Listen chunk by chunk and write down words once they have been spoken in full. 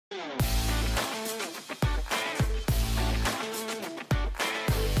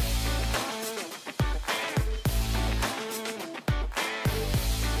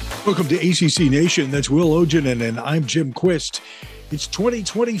Welcome to ACC Nation. That's Will Ogenin, and I'm Jim Quist. It's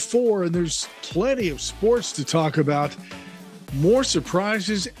 2024, and there's plenty of sports to talk about. More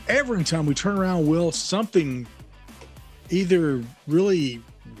surprises every time we turn around, Will. Something either really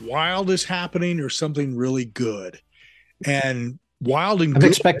wild is happening or something really good. And wild and I'm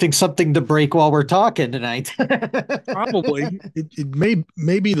good, expecting something to break while we're talking tonight. probably. It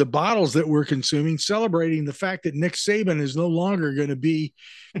may be the bottles that we're consuming, celebrating the fact that Nick Saban is no longer going to be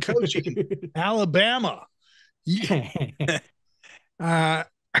coaching Alabama. Uh,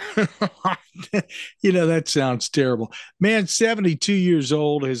 that sounds terrible. Man, 72 years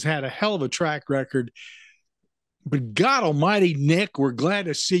old, has had a hell of a track record. But God almighty, Nick, we're glad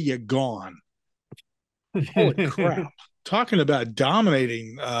to see you gone. Holy crap. Talking about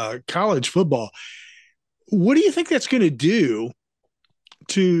dominating college football. What do you think that's going to do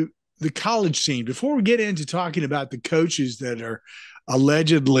to the college scene? Before we get into talking about the coaches that are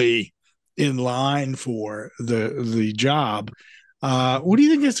allegedly in line for the job, what do you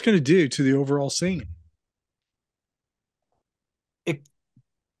think that's going to do to the overall scene? It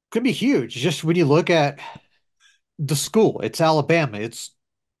could be huge. Just when you look at the school, it's Alabama. It's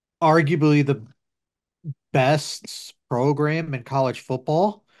arguably the best program in college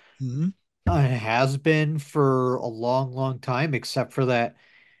football. Mm-hmm. It has been for a long, long time, except for that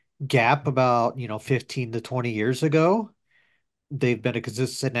gap about, 15 to 20 years ago. They've been a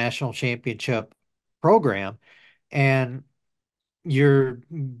consistent national championship program. And you're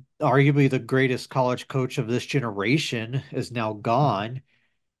arguably the greatest college coach of this generation is now gone.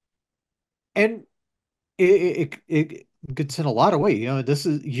 And it gets in a lot of ways. This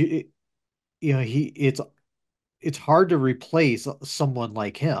is he it's hard to replace someone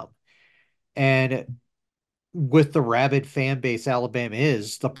like him. And with the rabid fan base Alabama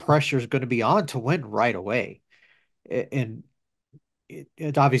is, the pressure is going to be on to win right away. And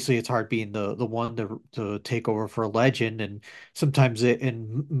obviously it's hard being the one to take over for a legend, and sometimes it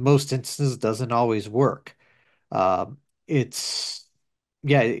in most instances doesn't always work. It's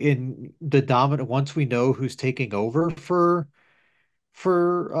yeah, in the dominant once we know who's taking over for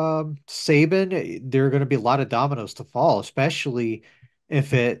Saban, there are going to be a lot of dominoes to fall, especially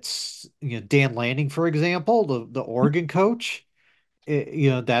if it's Dan Lanning, for example, the Oregon coach.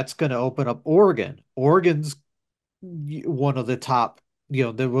 That's going to open up Oregon. Oregon's one of the top,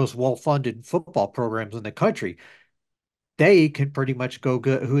 the most well-funded football programs in the country. They can pretty much go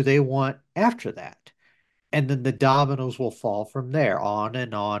get who they want after that. And then the dominoes will fall from there on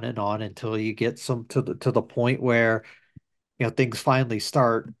and on and on until you get some to the point where things finally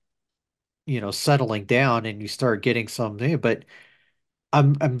start settling down and you start getting something. But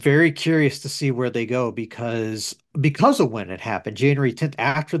I'm very curious to see where they go because of when it happened, January 10th,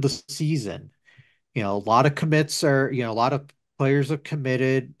 after the season. A lot of commits are, a lot of players have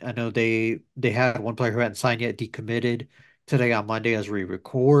committed. I know they had one player who hadn't signed yet decommitted today on Monday as we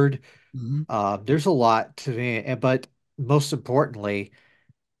record. Mm-hmm. There's a lot to me, but most importantly,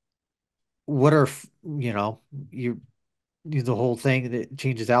 what are the whole thing that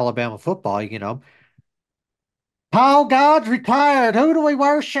changes Alabama football? Paul God's retired. Who do we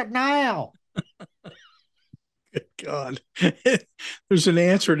worship now? Good God. There's an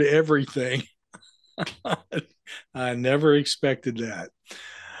answer to everything. I never expected that.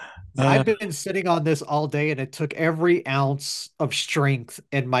 I've been sitting on this all day, and it took every ounce of strength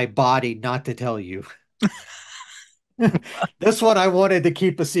in my body not to tell you. This one I wanted to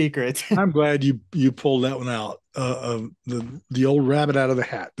keep a secret. I'm glad you pulled that one out of the old rabbit out of the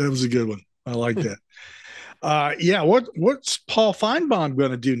hat. That was a good one. I like that. Yeah. What's Paul Feinbaum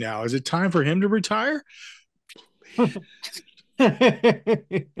going to do now? Is it time for him to retire?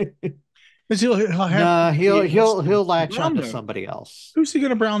 Because he'll have Nah, he'll latch brown on to nose. somebody else. Who's he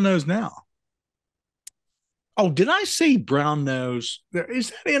going to brown nose now? Oh, did I say brown nose?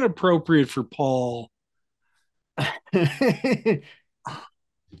 Is that inappropriate for Paul?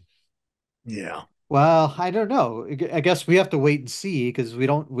 Yeah. Well, I don't know. I guess we have to wait and see because we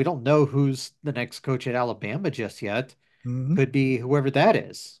don't know who's the next coach at Alabama just yet. Mm-hmm. Could be whoever that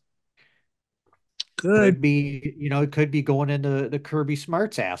is. Good. Could be, it could be going into the Kirby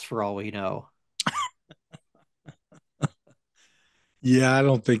Smart's ass for all we know. Yeah, I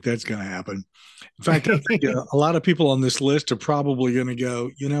don't think that's going to happen. In fact, I think a lot of people on this list are probably going to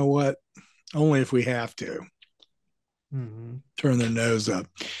go, you know what? Only if we have to Mhm. turn their nose up.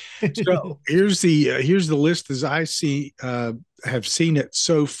 So here's the list as I see have seen it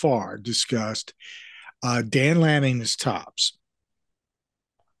so far discussed. Dan Lanning is tops.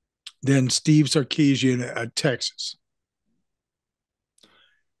 Then Steve Sarkisian at Texas.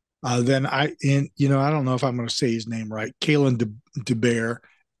 Then I don't know if I'm going to say his name right. Kalen DeBear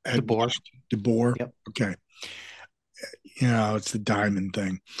at DeBoer. Washington. DeBoer. Yep. Okay. It's the diamond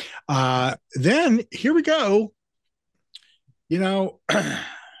thing. Then here we go. You know,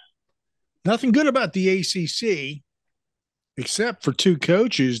 nothing good about the ACC except for two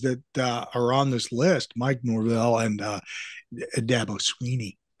coaches that are on this list, Mike Norvell and Dabo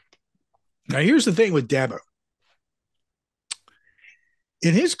Sweeney. Now, here's the thing with Dabo.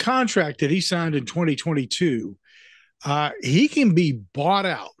 In his contract that he signed in 2022, he can be bought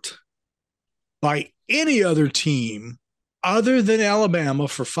out by any other team other than Alabama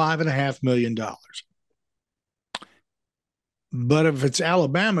for $5.5 million. But if it's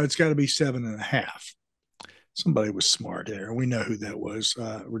Alabama, it's got to be 7.5. Somebody was smart there. We know who that was,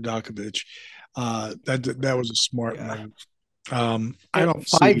 Radakovich. That was a smart move. I don't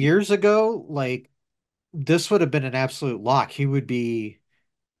see 5 years ago, like this would have been an absolute lock. He would be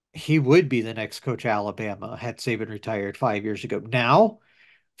the next coach of Alabama had Saban retired 5 years ago. Now,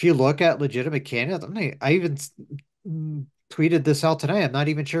 if you look at legitimate candidates, I even tweeted this out today. I'm not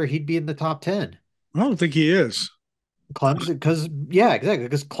even sure he'd be in the top 10. I don't think he is. Clemson, because yeah, exactly.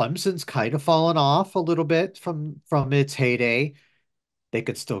 Because Clemson's kind of fallen off a little bit from its heyday. They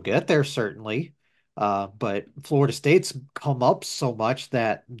could still get there, certainly. But Florida State's come up so much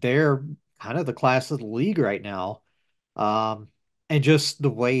that they're kind of the class of the league right now. And just the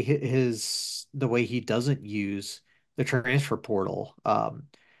way he doesn't use the transfer portal.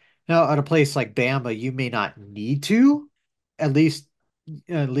 Now at a place like Bama, you may not need to, at least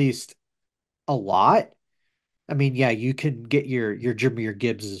at least a lot. I mean, yeah, you can get your Jameer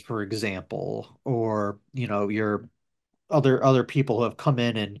Gibbses, for example, or your other people who have come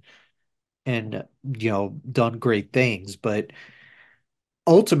in and done great things, but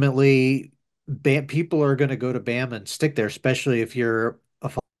ultimately people are going to go to Bama and stick there, especially if you're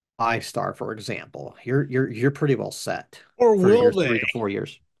a 5 star, for example. You're pretty well set Or for will your they? 3 to 4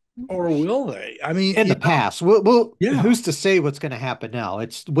 years. Or will they? I mean, In the past, well, yeah, who's to say what's going to happen now?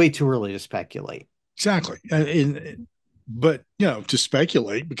 It's way too early to speculate. exactly. But to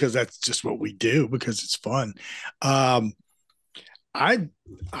speculate because that's just what we do because it's fun. Um, I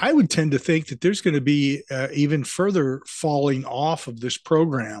I would tend to think that there's going to be even further falling off of this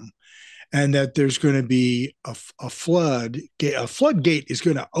program, and that there's going to be a floodgate is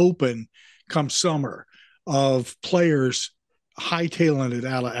going to open come summer of players hightailing it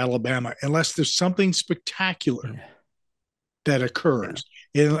out of Alabama, unless there's something spectacular Yeah. that Yeah. occurs,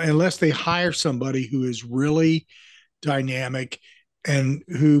 unless they hire somebody who is really dynamic and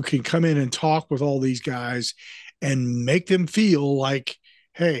who can come in and talk with all these guys and make them feel like,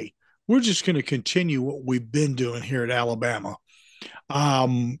 hey, we're just going to continue what we've been doing here at Alabama.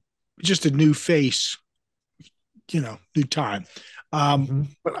 Um, just a new face, new time. Mhm.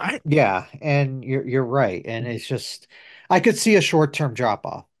 But I Yeah, and you're right. And it's just I could see a short-term drop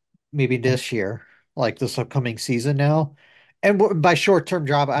off maybe this year, like this upcoming season now. And by short-term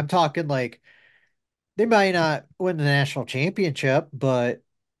drop, I'm talking like they might not win the national championship, but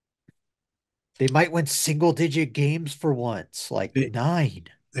they might win single-digit games for once, like they, 9.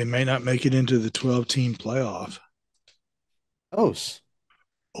 they may not make it into the 12-team playoff. Oh,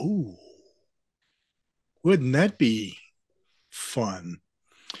 Oh, wouldn't that be fun?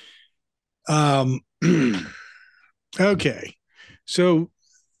 Um, okay, so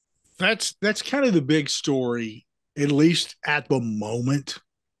that's kind of the big story, at least at the moment.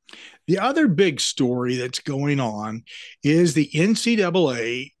 The other big story that's going on is the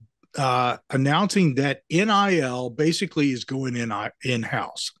NCAA announcing that NIL basically is going in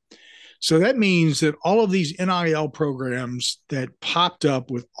house. So that means that all of these NIL programs that popped up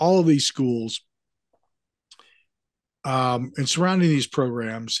with all of these schools and surrounding these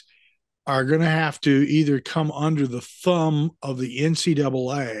programs are going to have to either come under the thumb of the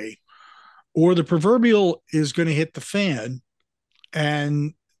NCAA or the proverbial is going to hit the fan,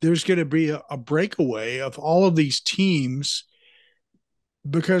 and there's going to be a breakaway of all of these teams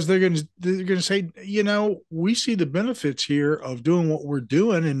because they're going to say, we see the benefits here of doing what we're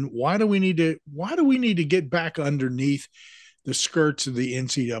doing, and why do we need to get back underneath the skirts of the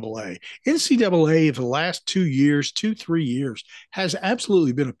NCAA? NCAA for the last 2 years, 3 years, has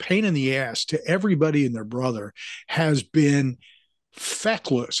absolutely been a pain in the ass to everybody and their brother, has been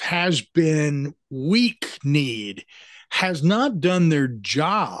feckless, has been weak-kneed, has not done their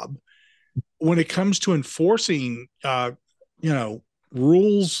job when it comes to enforcing,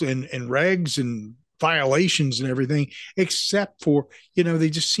 rules and regs and violations and everything, except for, they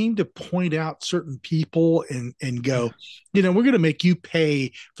just seem to point out certain people and go, we're going to make you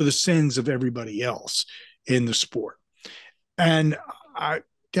pay for the sins of everybody else in the sport. And I've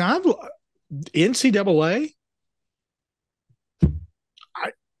NCAA,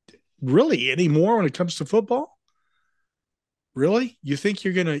 really anymore when it comes to football? Really? You think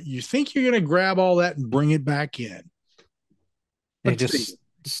you're gonna grab all that and bring it back in? They Let's see. just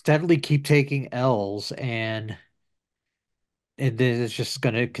steadily keep taking L's, and then it's just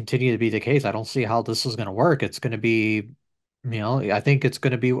going to continue to be the case. I don't see how this is going to work. It's going to be, I think it's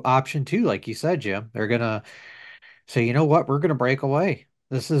going to be option two, like you said, Jim. They're going to say, you know what, we're going to break away.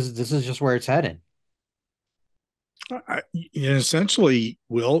 This is just where it's heading. Essentially,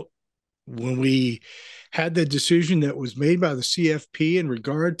 Will, when we had the decision that was made by the CFP in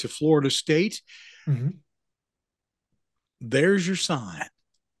regard to Florida State, Hmm. there's your sign.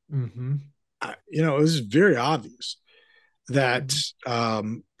 Hmm. It was very obvious that,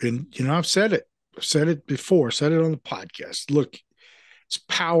 Hmm. and I've said it before, said it on the podcast. Look, it's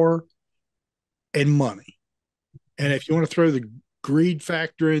power and money. And if you want to throw the greed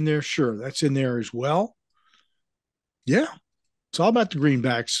factor in there, sure, that's in there as well. Yeah, it's all about the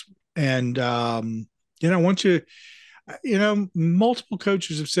greenbacks. And, once multiple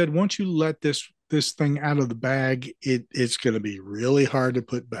coaches have said once you let this thing out of the bag, it's going to be really hard to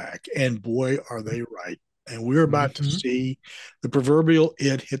put back. And boy, are they right. And we're about to Hmm. see the proverbial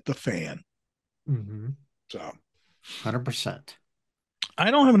it hit the fan. Hmm. So 100%. I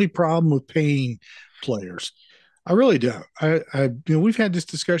don't have any problem with paying players. I really don't. We've had this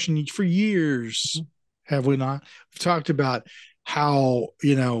discussion for years, have we not? We've talked about how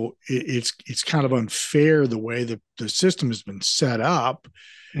it's kind of unfair the way the system has been set up,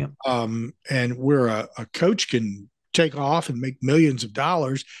 Yeah. and where a coach can take off and make millions of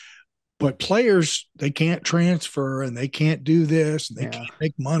dollars, but players, they can't transfer and they can't do this and they Yeah. can't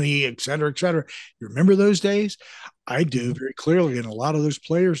make money, et cetera, et cetera. You remember those days? I do Hmm. very clearly, and a lot of those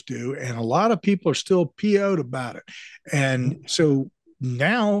players do, and a lot of people are still PO'd about it. And so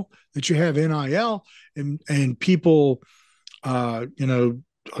now that you have NIL and people, all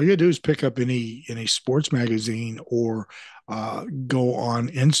you do is pick up any sports magazine or go on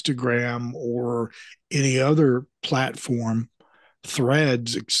Instagram or any other platform,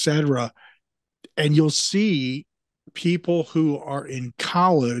 threads, etc., and you'll see people who are in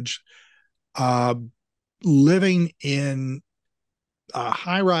college uh, living in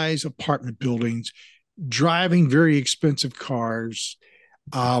high-rise apartment buildings, driving very expensive cars,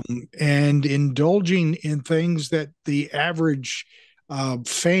 um, and indulging in things that the average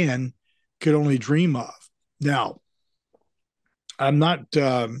fan could only dream of. Now, I'm not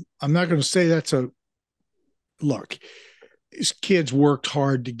going to say that's a look. These kids worked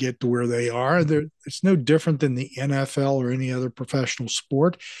hard to get to where they are. It's no different than the NFL or any other professional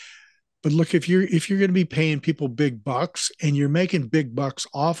sport. But look, if you're going to be paying people big bucks and you're making big bucks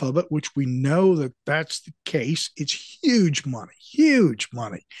off of it, which we know that that's the case, it's huge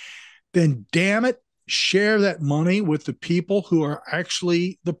money. Then damn it, share that money with the people who are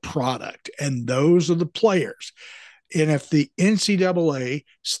actually the product, and those are the players. And if the NCAA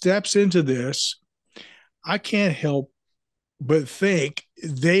steps into this, I can't help but think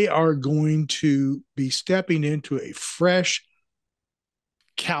they are going to be stepping into a fresh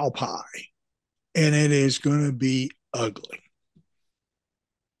cow pie, and it is going to be ugly.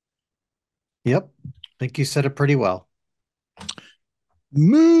 Yep. I think you said it pretty well.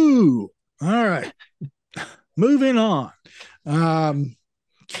 Moo. All right, moving on. Um,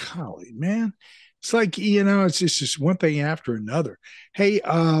 Golly, man, it's like it's just one thing after another. Hey,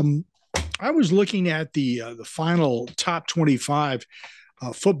 I was looking at the final top 25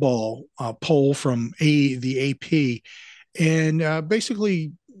 football poll from the AP, and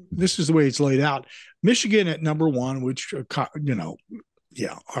basically this is the way it's laid out. Michigan at number one, which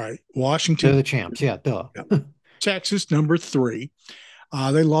yeah, all right. They're Washington, the champs. Yeah, duh. yeah. Texas number three.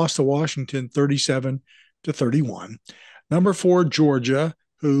 They lost to Washington 37-31. Number four, Georgia,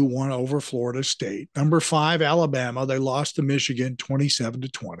 who won over Florida State. Number five, Alabama. They lost to Michigan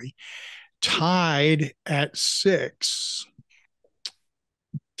 27-20. Tied at six.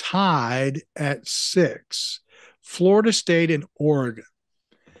 Tied at six. Florida State and Oregon.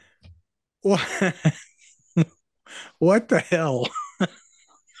 What, what the hell?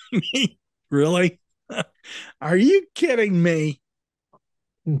 Really? Are you kidding me?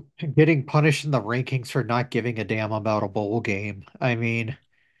 Getting punished in the rankings for not giving a damn about a bowl game. I mean,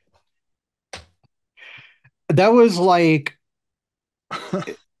 that was like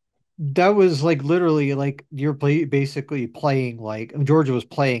that was like literally like basically playing like Georgia was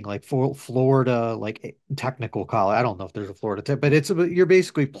playing like for Florida like technical college. I don't know if there's a Florida tech, but you're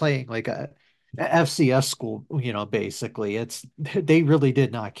basically playing like a FCS school, basically. It's they really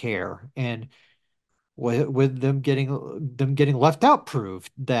did not care. And with them getting left out proved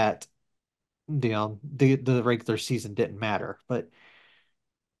that the regular season didn't matter. But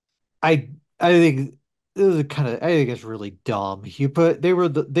I think this is kind of I think it's really dumb. You put they were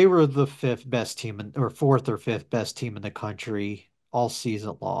the fifth best team or fourth or fifth best team in the country all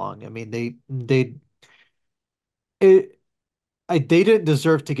season long. I mean it they didn't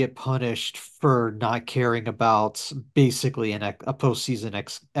deserve to get punished for not caring about basically a postseason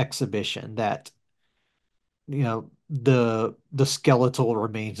exhibition that the skeletal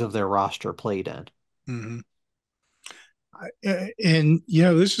remains of their roster played in. Mhm. And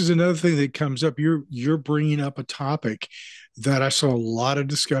this is another thing that comes up. You're bringing up a topic that I saw a lot of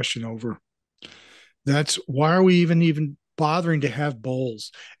discussion over. That's why are we even bothering to have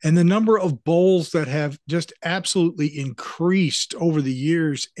bowls? And the number of bowls that have just absolutely increased over the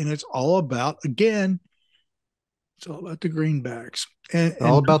years, and it's all about, again, it's all about the greenbacks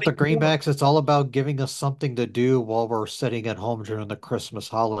All and about the nothing more. greenbacks. It's all about giving us something to do while we're sitting at home during the Christmas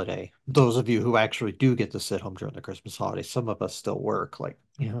holiday. Those of you who actually do get to sit home during the Christmas holiday, some of us still work. Like,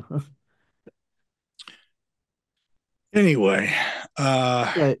 yeah. Anyway,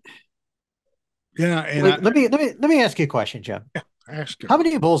 uh, But yeah, and like, let me ask you a question, Jim. I asked How him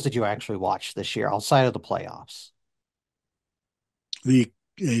many bowls did you actually watch this year outside of the playoffs? the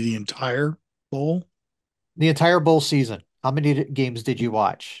entire bowl. The entire bowl season. How many games did you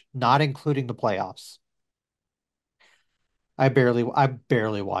watch? Not including the playoffs. I barely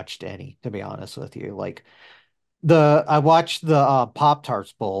watched any, to be honest with you. Like I watched the Pop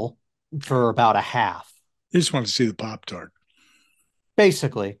Tarts Bowl for about a half, I just want to see the Pop Tart.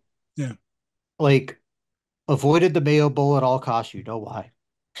 basically. Yeah, Like avoided the Mayo Bowl at all costs. You know why?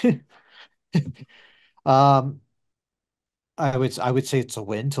 Um, I would say it's a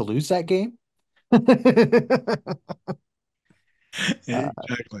win to lose that game. Uh,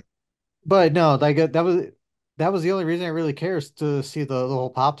 exactly. but no, like that was the only reason I really care is to see the whole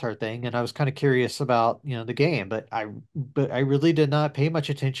Pop Tart thing, and I was kind of curious about the game, but I really did not pay much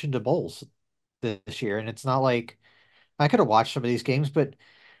attention to bowls this year, and it's not like I could have watched some of these games, but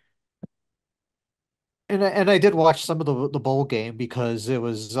and I did watch some of the bowl game because it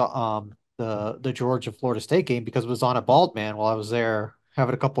was the Georgia Florida State game because it was on a Bald Man while I was there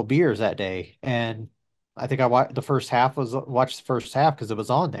having a couple beers that day, and I think I watched the first half because it was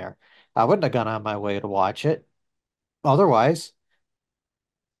on there. I wouldn't have gone on my way to watch it otherwise.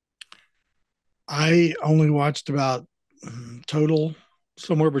 I only watched about total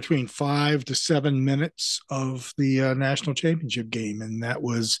somewhere between 5 to 7 minutes of the national championship game, and that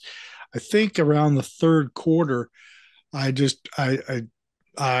was, I think, around the third quarter. I just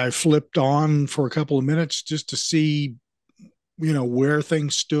I flipped on for a couple of minutes just to see where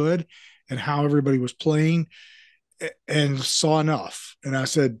things stood and how everybody was playing, and saw enough. And I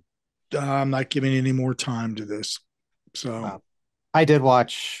said, I'm not giving any more time to this. So I did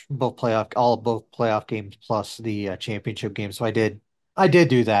watch both playoff games plus the championship game, so I did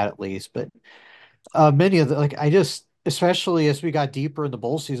do that at least. But many of the like I just especially as we got deeper in the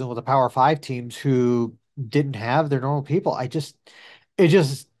bowl season with the Power Five teams who didn't have their normal people, it just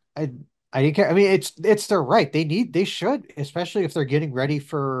I didn't care. I mean, it's their right. They should, especially if they're getting ready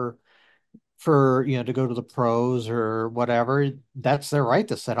for to go to the pros or whatever. That's their right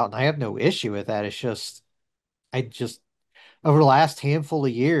to set out, and I have no issue with that. It's just I just over the last handful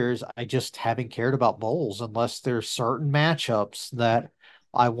of years, I just haven't cared about bowls unless there's certain matchups that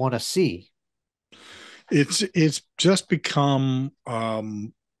I want to see. it's just become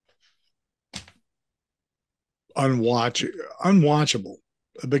unwatch unwatchable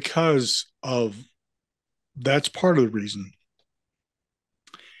because of that's part of the reason.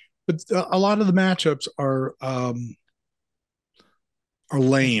 But a lot of the matchups are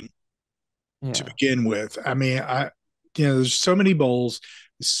lame to Yeah. begin with. I mean, there's so many bowls,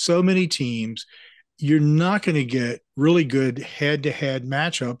 so many teams. You're not going to get really good head-to-head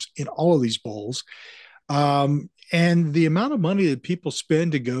matchups in all of these bowls. And the amount of money that people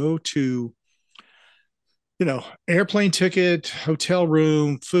spend to go to airplane ticket, hotel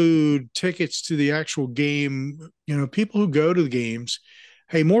room, food, tickets to the actual game, people who go to the games,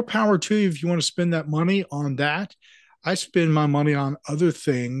 hey, more power to you if you want to spend that money on that. I spend my money on other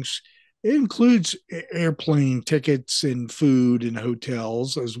things. It includes airplane tickets and food and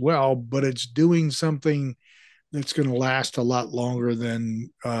hotels as well, but it's doing something that's going to last a lot longer than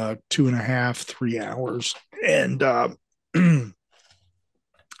 2.5, 3 hours. And I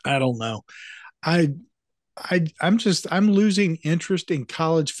don't know. I I'm losing interest in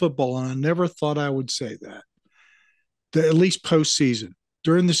college football, and I never thought I would say that. At least postseason.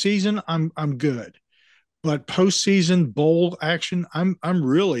 During the season, I'm good, but postseason bowl action, I'm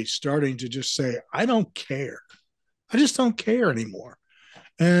really starting to just say I don't care. I just don't care anymore,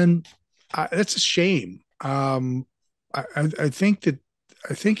 and that's a shame. I think that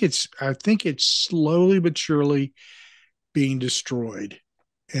I think it's slowly but surely being destroyed,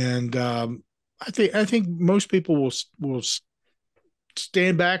 and I think most people will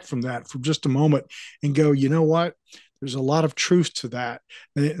stand back from that for just a moment and go, you know what? There's a lot of truth to that,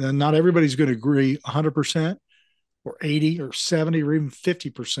 and not everybody's going to agree 100% or 80 or 70 or even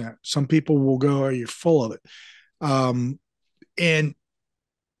 50%. Some people will go, oh, you're full of it. And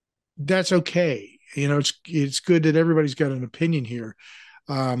that's okay. It's good that everybody's got an opinion here.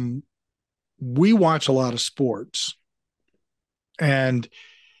 Um, we watch a lot of sports, and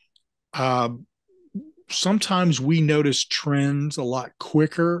um, sometimes we notice trends a lot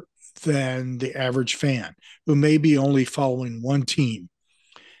quicker than the average fan who may be only following one team.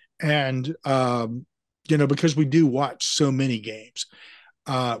 And, because we do watch so many games.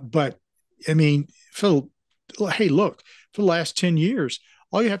 But I mean, Phil, hey, look, for the last 10 years,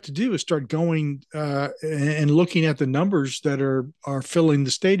 all you have to do is start going and looking at the numbers that are filling the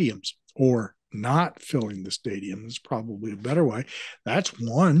stadiums or not filling the stadium is probably a better way. That's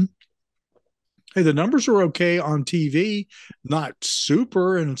one. Hey, the numbers are okay on TV, not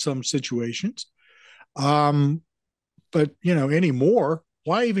super in some situations. Um, but anymore,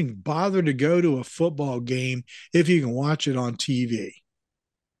 why even bother to go to a football game if you can watch it on TV?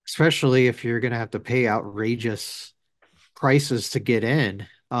 especially if you're going to have to pay outrageous prices to get in.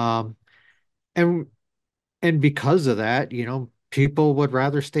 And because of that, people would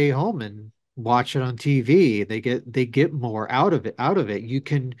rather stay home and watch it on TV. They get more out of it. You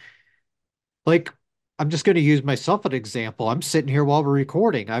can like I'm just going to use myself as an example. I'm sitting here while we're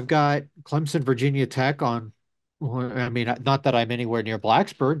recording. I've got Clemson, Virginia Tech on. Well, I mean, not that I'm anywhere near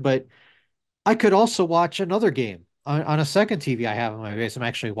Blacksburg, but I could also watch another game on a second TV I have in my base. I'm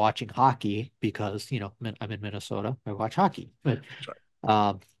actually watching hockey because, I'm in Minnesota. I watch hockey.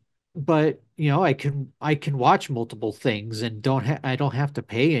 Um, but I can watch multiple things and I don't have to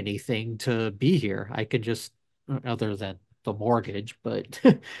pay anything to be here. I can just other than the mortgage, but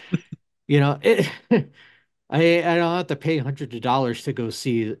it I don't have to pay hundreds of dollars to go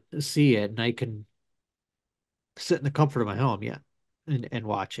see it, and I can sit in the comfort of my home, yeah, and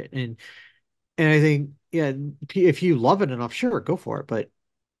watch it. And I think, yeah, if you love it enough, sure, go for it. But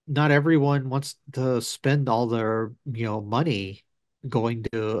not everyone wants to spend all their, money going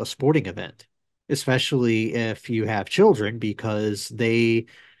to a sporting event, especially if you have children, because their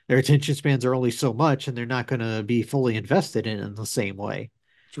attention spans are only so much and they're not going to be fully invested in the same way.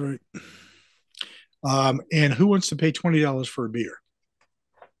 That's right. And who wants to pay $20 for a beer?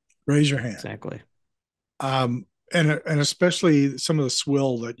 Raise your hand. Exactly. And especially some of the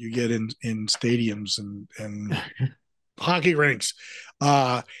swill that you get in stadiums and hockey rinks.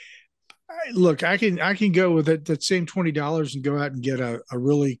 Uh, Look, I can go with that same $20 and go out and get a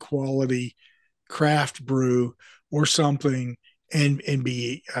really quality craft brew or something and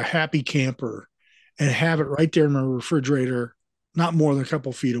be a happy camper and have it right there in my refrigerator, not more than a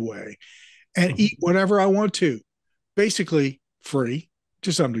couple feet away, and eat whatever I want to, basically free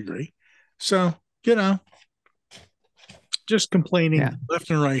to some degree. So, you know, just Yeah. complaining left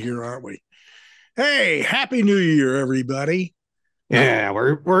and right here, aren't we? Hey, happy new year, everybody. Uh, Yeah,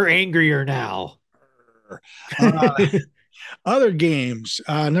 we're angrier now. uh, Other games,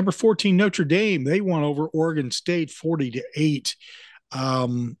 number 14, Notre Dame, they won over Oregon State 40-8.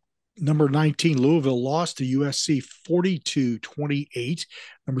 Um, Number 19, Louisville lost to USC 42-28.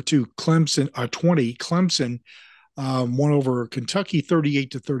 Number two, Clemson, 20, Clemson won over Kentucky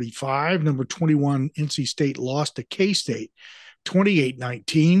 38-35. Number 21, NC State lost to K State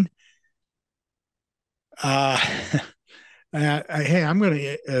 28-19. Uh, hey, I'm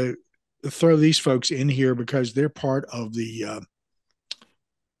going to throw these folks in here because they're part of the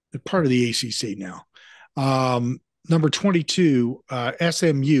ACC now. Number 22,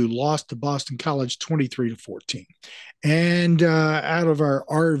 SMU lost to Boston College 23-14. And out of our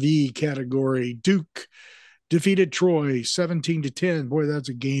RV category, Duke defeated Troy 17-10. Boy, that's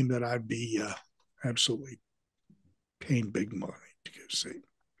a game that I'd be absolutely paying big money to go see.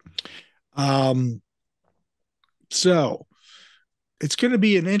 So it's going to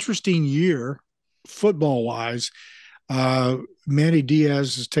be an interesting year football wise. Manny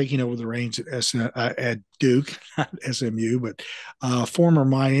Diaz is taking over the reins at Duke, not SMU, but former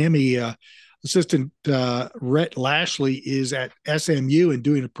Miami assistant Rhett Lashley is at SMU and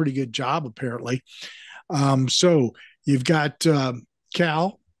doing a pretty good job, apparently. So you've got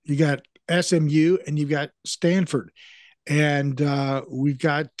Cal, you got SMU, and you've got Stanford. And we've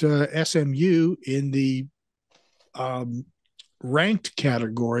got SMU in the um, ranked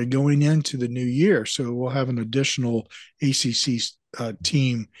category going into the new year. So we'll have an additional ACC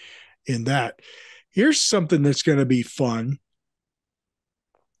team in that. Here's something that's going to be fun.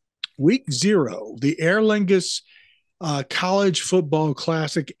 week 0, the Aer Lingus College Football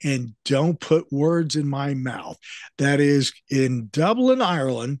Classic, and don't put words in my mouth. That is in Dublin,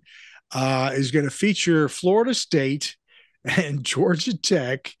 Ireland, is going to feature Florida State and Georgia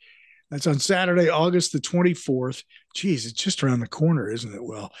Tech. That's on Saturday, August the 24th. Geez, it's just around the corner, isn't it?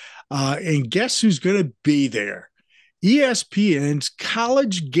 Well, and guess who's going to be there? ESPN's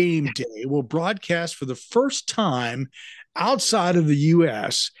College GameDay will broadcast for the first time outside of the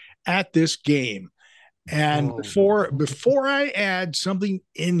U.S. at this game. And before I add something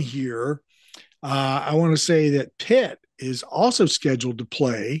in here, I want to say that Pitt is also scheduled to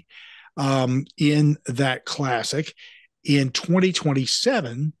play in that classic in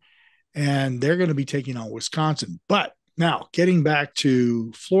 2027, and they're going to be taking on Wisconsin. But now, getting back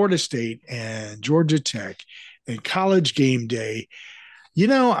to Florida State and Georgia Tech and College GameDay,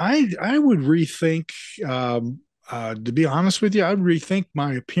 I would rethink. To be honest with you, I'd rethink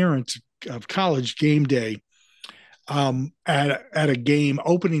my appearance of College GameDay at a game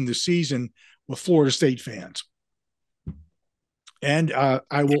opening the season with Florida State fans. And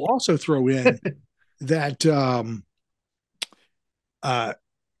I will also throw in that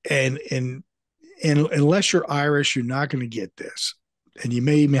and unless you're Irish, you're not going to get this, and you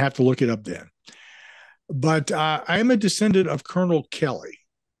may even have to look it up then. But I'm a descendant of Colonel Kelly,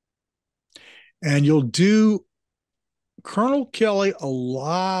 and you'll do Colonel Kelly a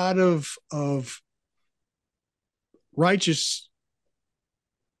lot of righteous.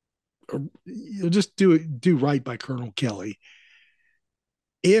 You'll just do right by Colonel Kelly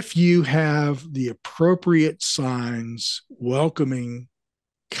if you have the appropriate signs welcoming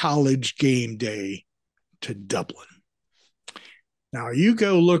College GameDay to Dublin. Now you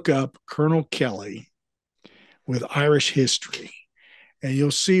go look up Colonel Kelly with Irish history, and you'll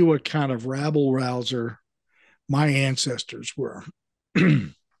see what kind of rabble rouser my ancestors were.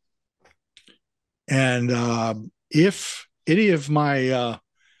 And if any of my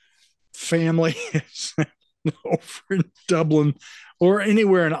family is over in Dublin or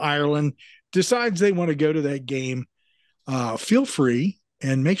anywhere in Ireland decides they want to go to that game, feel free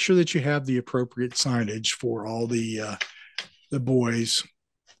and make sure that you have the appropriate signage for all the boys'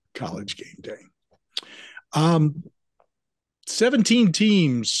 College GameDay. 17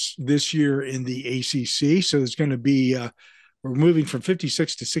 teams this year in the ACC, so there's going to be we're moving from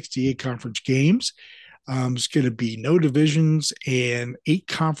 56 to 68 conference games. It's going to be no divisions and 8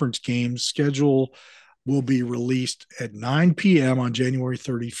 conference games. Schedule will be released at 9 p.m. on January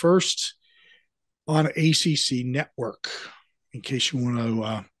 31st on ACC Network, in case you want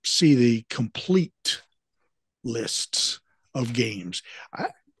to see the complete lists of games.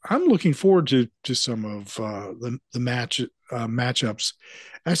 I'm looking forward to some of the matchups.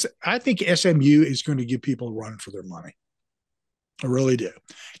 I think SMU is going to give people a run for their money. I really do.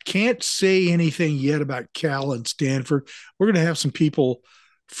 Can't say anything yet about Cal and Stanford. We're going to have some people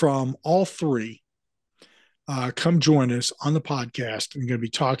from all three come join us on the podcast. And we're going to be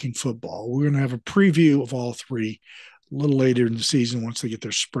talking football. We're going to have a preview of all three a little later in the season once they get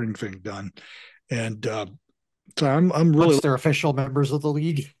their spring thing done. And so I'm really once they're official members of the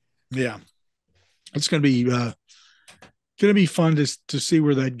league. Yeah, it's going to be fun to see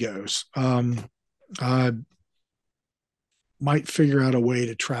where that goes. I might figure out a way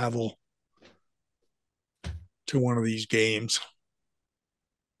to travel to one of these games.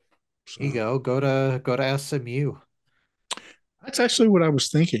 So, there you go to SMU. That's actually what I was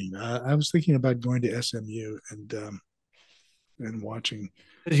thinking. I was thinking about going to SMU and watching.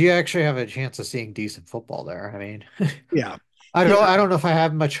 Because you actually have a chance of seeing decent football there. I mean, yeah. I don't know if I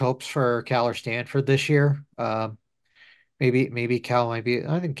have much hopes for Cal or Stanford this year. Maybe Cal might be.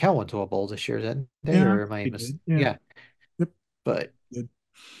 I think Cal went to a bowl this year, didn't they? Yeah, or am I yeah. Yep. But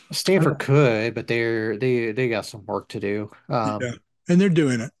Stanford could, but they got some work to do. Yeah, and they're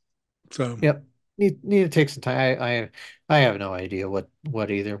doing it. So yep. Need to take some time. I have no idea what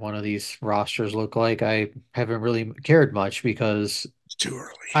either one of these rosters look like. I haven't really cared much because it's too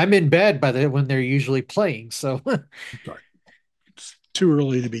early. I'm in bed when they're usually playing. So it's too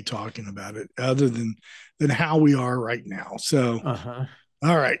early to be talking about it, other than how we are right now. So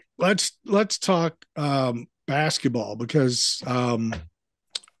all right, let's talk basketball, because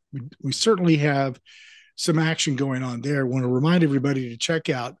we certainly have some action going on there. I want to remind everybody to check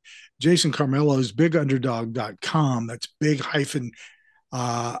out Jason Carmelo's bigunderdog.com. That's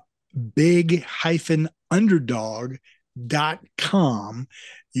big-underdog.com.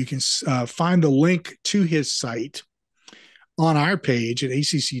 You can find the link to his site on our page at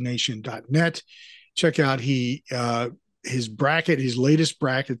accnation.net. Check out his bracket, his latest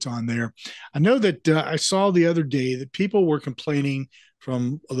brackets on there. I know that I saw the other day that people were complaining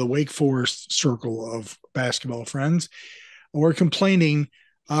from the Wake Forest circle of basketball friends were complaining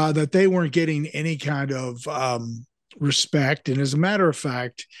that they weren't getting any kind of respect. And as a matter of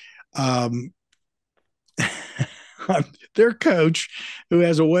fact, um, their coach, who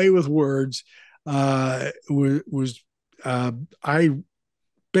has a way with words, was I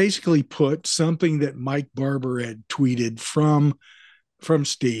basically put something that Mike Barber had tweeted from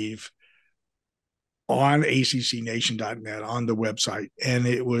Steve on ACCNation.net on the website, and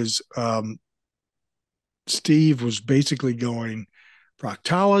it was Steve was basically going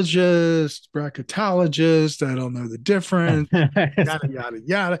proctologist, bracketologist. I don't know the difference. Yada yada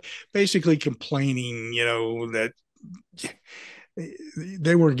yada. Basically complaining, that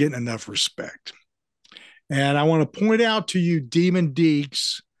they weren't getting enough respect. And I want to point out to you, Demon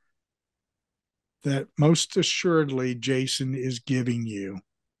Deeks, that most assuredly Jason is giving you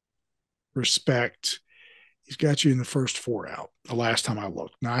respect. He's got you in the first four out the last time I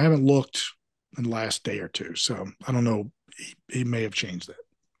looked. Now, I haven't looked in the last day or two, so I don't know. He may have changed that.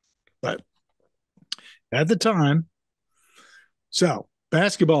 But at the time, so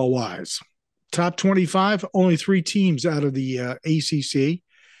basketball wise, top 25, only three teams out of the ACC.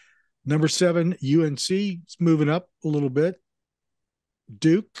 Number 7, UNC is moving up a little bit.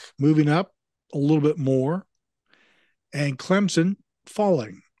 Duke moving up a little bit more. And Clemson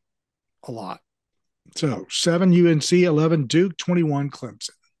falling a lot. So 7 UNC, 11 Duke, 21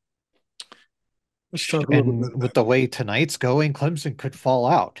 Clemson. Let's talk a little bit And about with that. the way tonight's going, Clemson could fall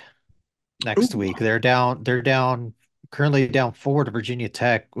out next Ooh, week. They're down currently down 4 to Virginia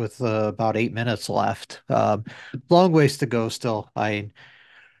Tech with about 8 minutes left. Long ways to go still.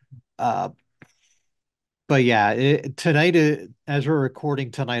 Uh, but yeah, tonight, as we're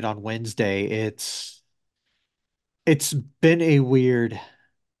recording tonight on Wednesday, it's been a weird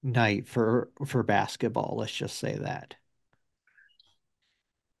night for basketball. Let's just say that.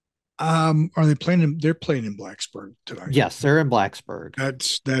 are they playing? They're playing in Blacksburg tonight. Yes, they're in Blacksburg.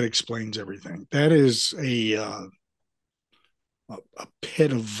 That explains everything. That is a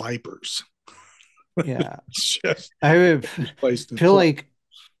pit of vipers. Yeah, It's just I would a place to feel play. like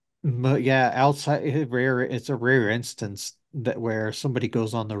yeah, outside rare. It's a rare instance that where somebody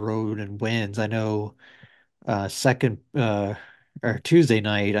goes on the road and wins. I know second or Tuesday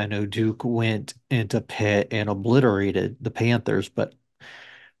night, I know Duke went into Pitt and obliterated the Panthers, but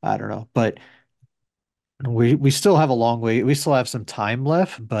I don't know. But we still have a long way. We still have some time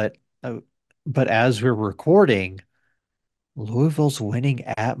left, but as we're recording, Louisville's winning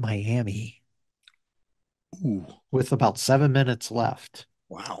at Miami Ooh, with about 7 minutes left.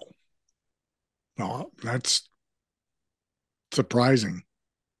 wow. No, that's surprising.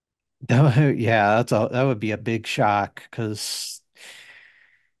 Yeah, that would be a big shock because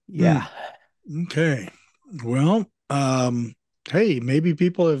Hmm. yeah. Okay. Well, hey, maybe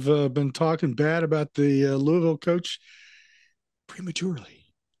people have been talking bad about the Louisville coach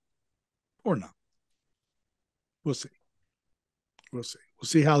prematurely, or not. We'll see. We'll see. We'll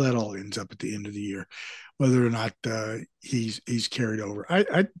see how that all ends up at the end of the year, whether or not he's carried over.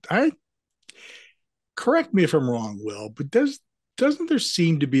 I correct me if I'm wrong, Will, but doesn't there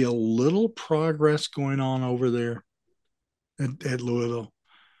seem to be a little progress going on over there at Louisville?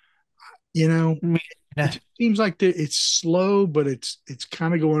 I mean, It just seems like it's slow, but it's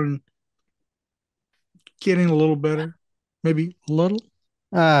kind of getting a little better, maybe a little.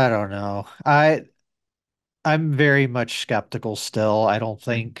 I don't know. I'm very much skeptical still. I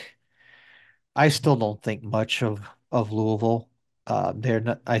still don't think much of Louisville. They're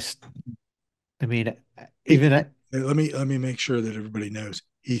not. I mean, even Let me make sure that everybody knows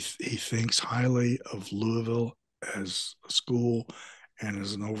he thinks highly of Louisville as a school and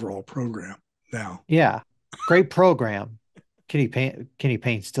as an overall program. Now, yeah, great program. Kenny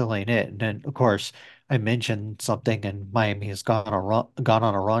Payne still ain't it. And then of course I mentioned something, and Miami has gone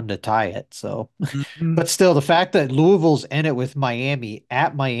on a run to tie it. So, mhm, but still, the fact that Louisville's in it with Miami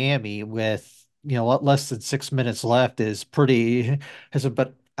at Miami with less than 6 minutes left is pretty.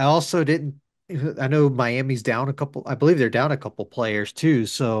 But I also didn't. I know Miami's down a couple. I believe they're down a couple players too.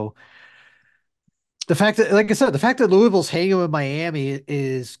 So the fact that, like I said, the fact that Louisville's hanging with Miami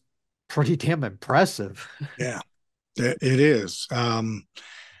is pretty damn impressive. yeah, it is.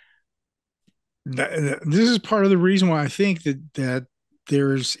 This is part of the reason why I think that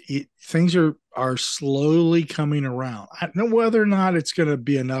things are slowly coming around. I don't know whether or not it's going to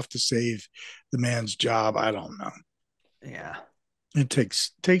be enough to save the man's job. I don't know. Yeah. It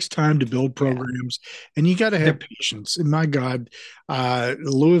takes time to build Yeah. programs, and you got to have They're patience. And my God,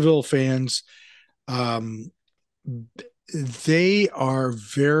 Louisville fans, um, they are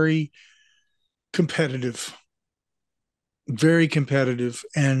very competitive. very competitive,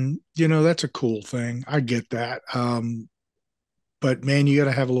 and that's a cool thing. I get that. But man, you got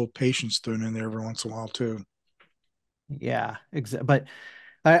to have a little patience thrown in there every once in a while too. Yeah, exactly. But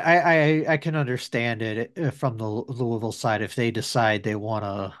I can understand it from the Louisville side if they decide they want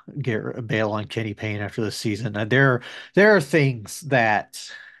to get a bail on Kenny Payne after the season. There are things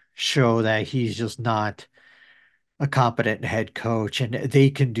that show that he's just not a competent head coach, and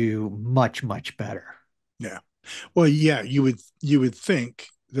they can do much, much better. Yeah. Well, yeah, you would think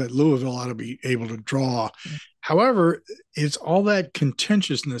that Louisville ought to be able to draw. However, it's all that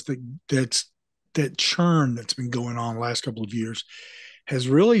contentiousness that churn that's been going on the last couple of years has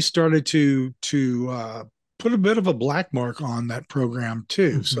really started to put a bit of a black mark on that program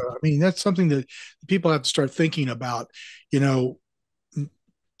too. So Mhm. I mean, that's something that people have to start thinking about. You know,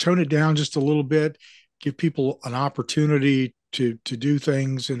 tone it down just a little bit, give people an opportunity to do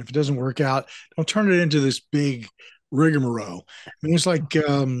things, and if it doesn't work out, don't turn it into this big rigmarole. I mean, it's like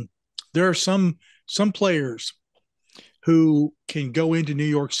there are some players who can go into New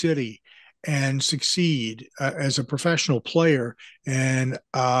York City and succeed as a professional player, and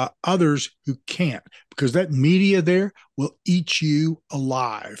others who can't, because that media there will eat you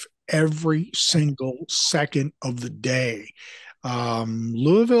alive every single second of the day.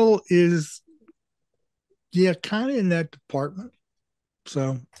 Louisville is, yeah, kind of in that department.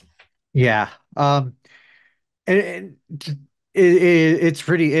 So, Yeah. And it's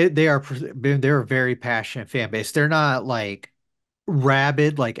pretty. They're a very passionate fan base. They're not like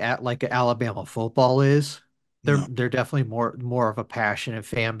rabid like Alabama football is. no, They're definitely more of a passionate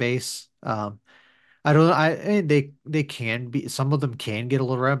fan base. I don't know. They can be, some of them can get a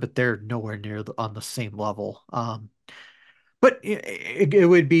little rabid, but they're nowhere near on the same level. But it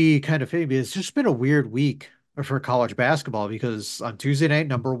would be kind of funny. It's just been a weird week for college basketball because on Tuesday night,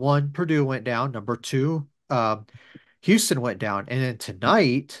 number one, Purdue went down. Number two, Houston went down. And then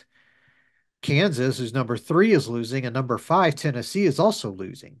tonight, Kansas, who's number three, is losing, and number five, Tennessee, is also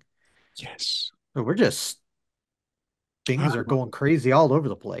losing. yes. So we're just I things are love going it. crazy all over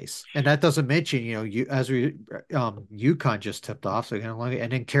the place. And that doesn't mention, you as we UConn just tipped off, so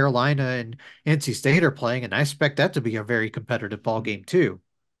and then Carolina and NC State are playing, and I expect that to be a very competitive ball game too.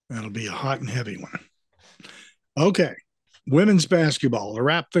 That'll be a hot and heavy one. Okay. Women's basketball to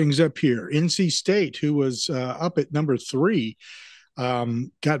wrap things up here. NC State, who was up at number three,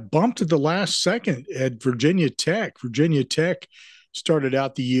 got bumped at the last second at Virginia Tech. Virginia Tech started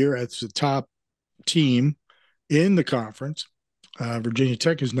out the year as the top team in the conference. Virginia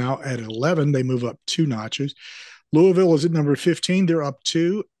Tech is now at 11. They move up two notches. Louisville is at number 15. They're up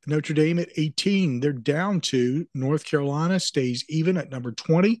two. Notre Dame at 18. They're down two. North Carolina stays even at number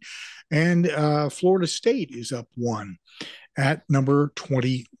 20. And Florida State is up one at number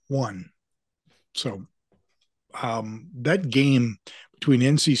 21. So that game between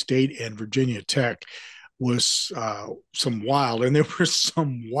NC State and Virginia Tech was some wild, and there were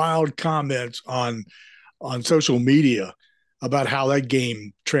some wild comments on social media about how that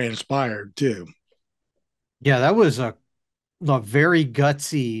game transpired too. Yeah, that was a very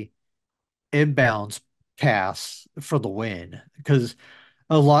gutsy inbounds pass for the win because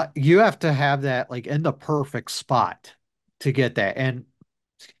a lot you have to have that like in the perfect spot to get that.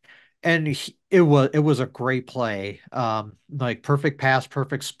 It was a great play. Like perfect pass,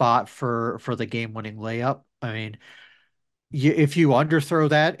 perfect spot for the game-winning layup. I mean, if you underthrow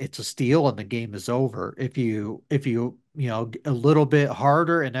that, it's a steal and the game is over. If you a little bit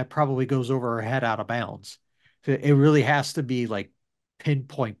harder and that probably goes over her head out of bounds. So it really has to be like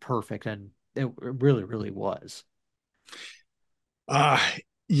pinpoint perfect, and it really, really was. Uh,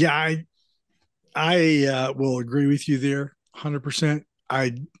 yeah, I will agree with you there, 100%.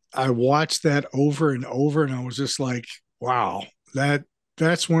 I watched that over and over, and I was just like, wow,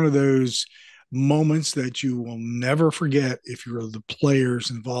 that's one of those moments that you will never forget if you're the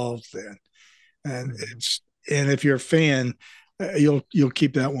players involved then. And Mhm. it's and if you're a fan, you'll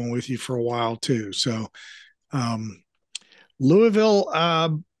keep that one with you for a while too. So um, Louisville,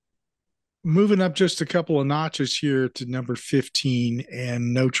 moving up just a couple of notches here to number 15,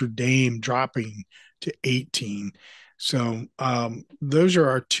 and Notre Dame dropping to 18. So those are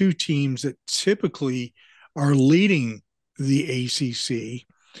our two teams that typically are leading the ACC,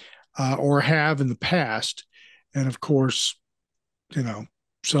 or have in the past. And of course, you know,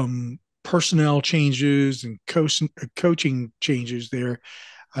 some personnel changes and coaching changes there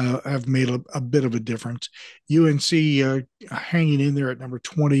have made a bit of a difference. UNC hanging in there at number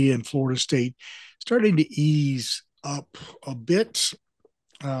 20, and Florida State starting to ease up a bit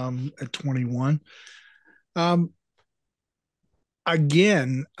at 21. Um,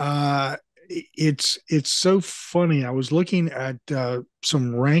 Again, it's so funny. I was looking at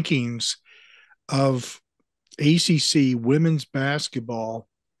some rankings of ACC women's basketball,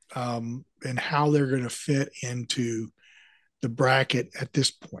 and how they're going to fit into the bracket at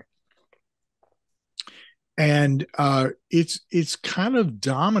this point. And it's kind of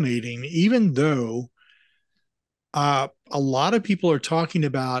dominating, even though a lot of people are talking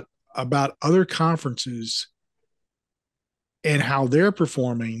about other conferences and how they're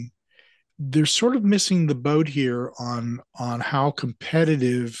performing. They're sort of missing the boat here on how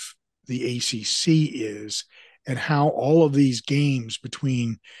competitive the ACC is, and how all of these games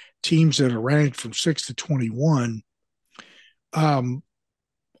between teams that are ranked from 6 to 21, um,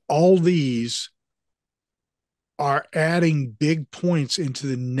 all these are adding big points into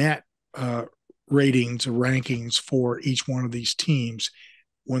the net ratings or rankings for each one of these teams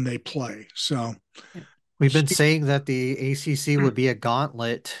when they play. So We've been saying that the ACC would be a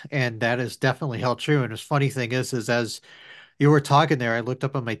gauntlet, and that has definitely held true. And the funny thing is as you were talking there, I looked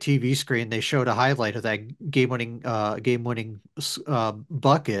up on my TV screen. They showed a highlight of that game-winning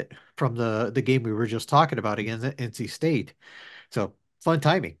bucket from the game we were just talking about against NC State. So fun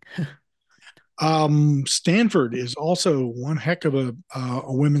timing. Stanford is also one heck of a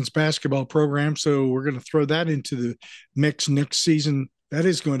women's basketball program, so we're going to throw that into the mix next season. That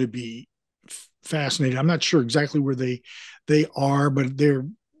is going to be fascinating. I'm not sure exactly where they are, but they're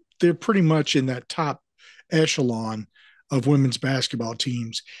pretty much in that top echelon of women's basketball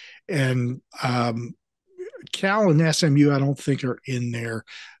teams. And Cal and SMU, I don't think are in there,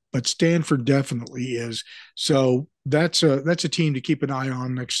 but Stanford definitely is. So that's a team to keep an eye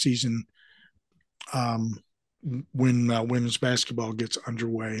on next season, when women's basketball gets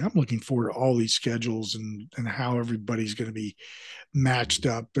underway. I'm looking forward to all these schedules and how everybody's going to be matched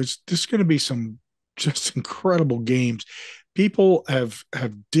up. There's going to be some just incredible games. People have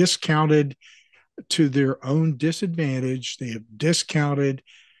discounted to their own disadvantage. They have discounted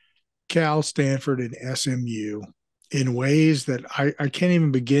Cal, Stanford, and SMU in ways that I can't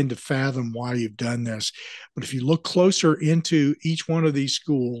even begin to fathom why you've done this. But if you look closer into each one of these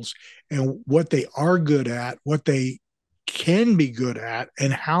schools and what they are good at, what they can be good at,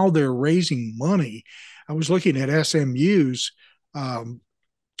 and how they're raising money. I was looking at SMU's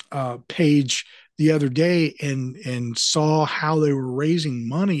page the other day and saw how they were raising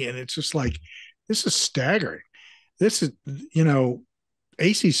money, and it's just like, this is staggering. This is,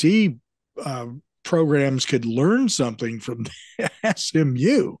 ACC programs could learn something from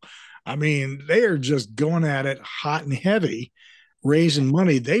SMU. I mean, they are just going at it hot and heavy, raising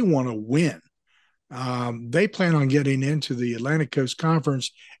money. They want to win. They plan on getting into the Atlantic Coast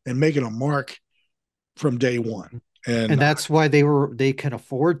Conference and making a mark from day one. And that's why they can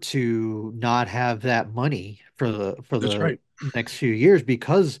afford to not have that money for that's the right. next few years,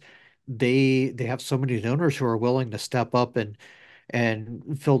 because they have so many donors who are willing to step up and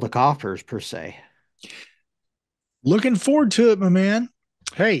fill the coffers per se. Looking forward to it, my man.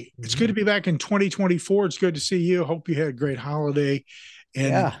 Hey, it's good to Mhm. be back in 2024. It's good to see you. Hope you had a great holiday and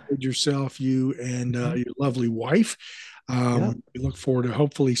Yeah. enjoyed yourself, you and Mhm. your lovely wife. Yep. We look forward to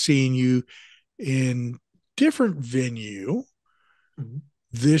hopefully seeing you in different venue Mhm.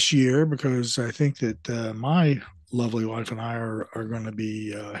 this year, because I think that my lovely wife and I are going to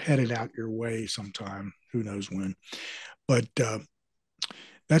be headed out your way sometime. Who knows when? But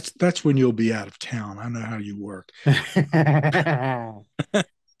that's when you'll be out of town. I know how you work. Yeah,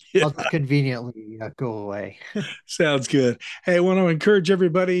 I'll conveniently go away. sounds good. Hey, I want to encourage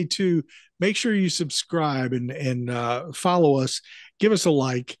everybody to make sure you subscribe and follow us. Give us a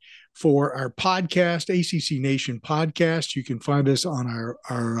like for our podcast, ACC Nation Podcast. You can find us on our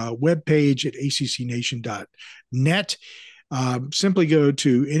webpage at accnation.net. Simply go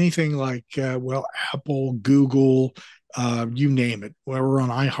to anything like, Apple, Google, you name it. Well, we're on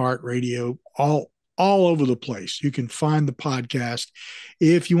iHeartRadio, all over the place. You can find the podcast.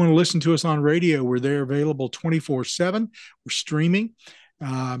 If you want to listen to us on radio, we're there, available 24/7. We're streaming.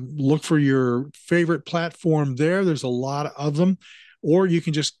 Look for your favorite platform there. There's a lot of them. Or you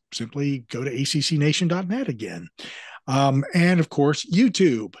can just simply go to accnation.net again. And of course,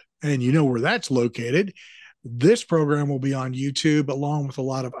 YouTube. And you know where that's located. This program will be on YouTube along with a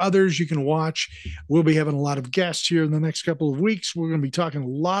lot of others you can watch. We'll be having a lot of guests here in the next couple of weeks. We're going to be talking a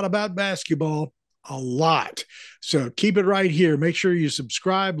lot about basketball, a lot. So keep it right here. Make sure you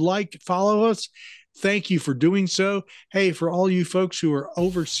subscribe, like, follow us. Thank you for doing so. Hey, for all you folks who are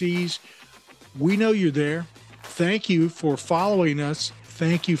overseas, we know you're there. Thank you for following us.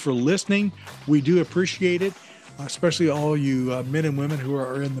 Thank you for listening. We do appreciate it, especially all you men and women who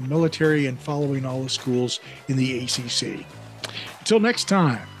are in the military and following all the schools in the ACC. Until next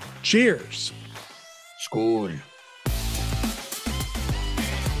time, Cheers. School.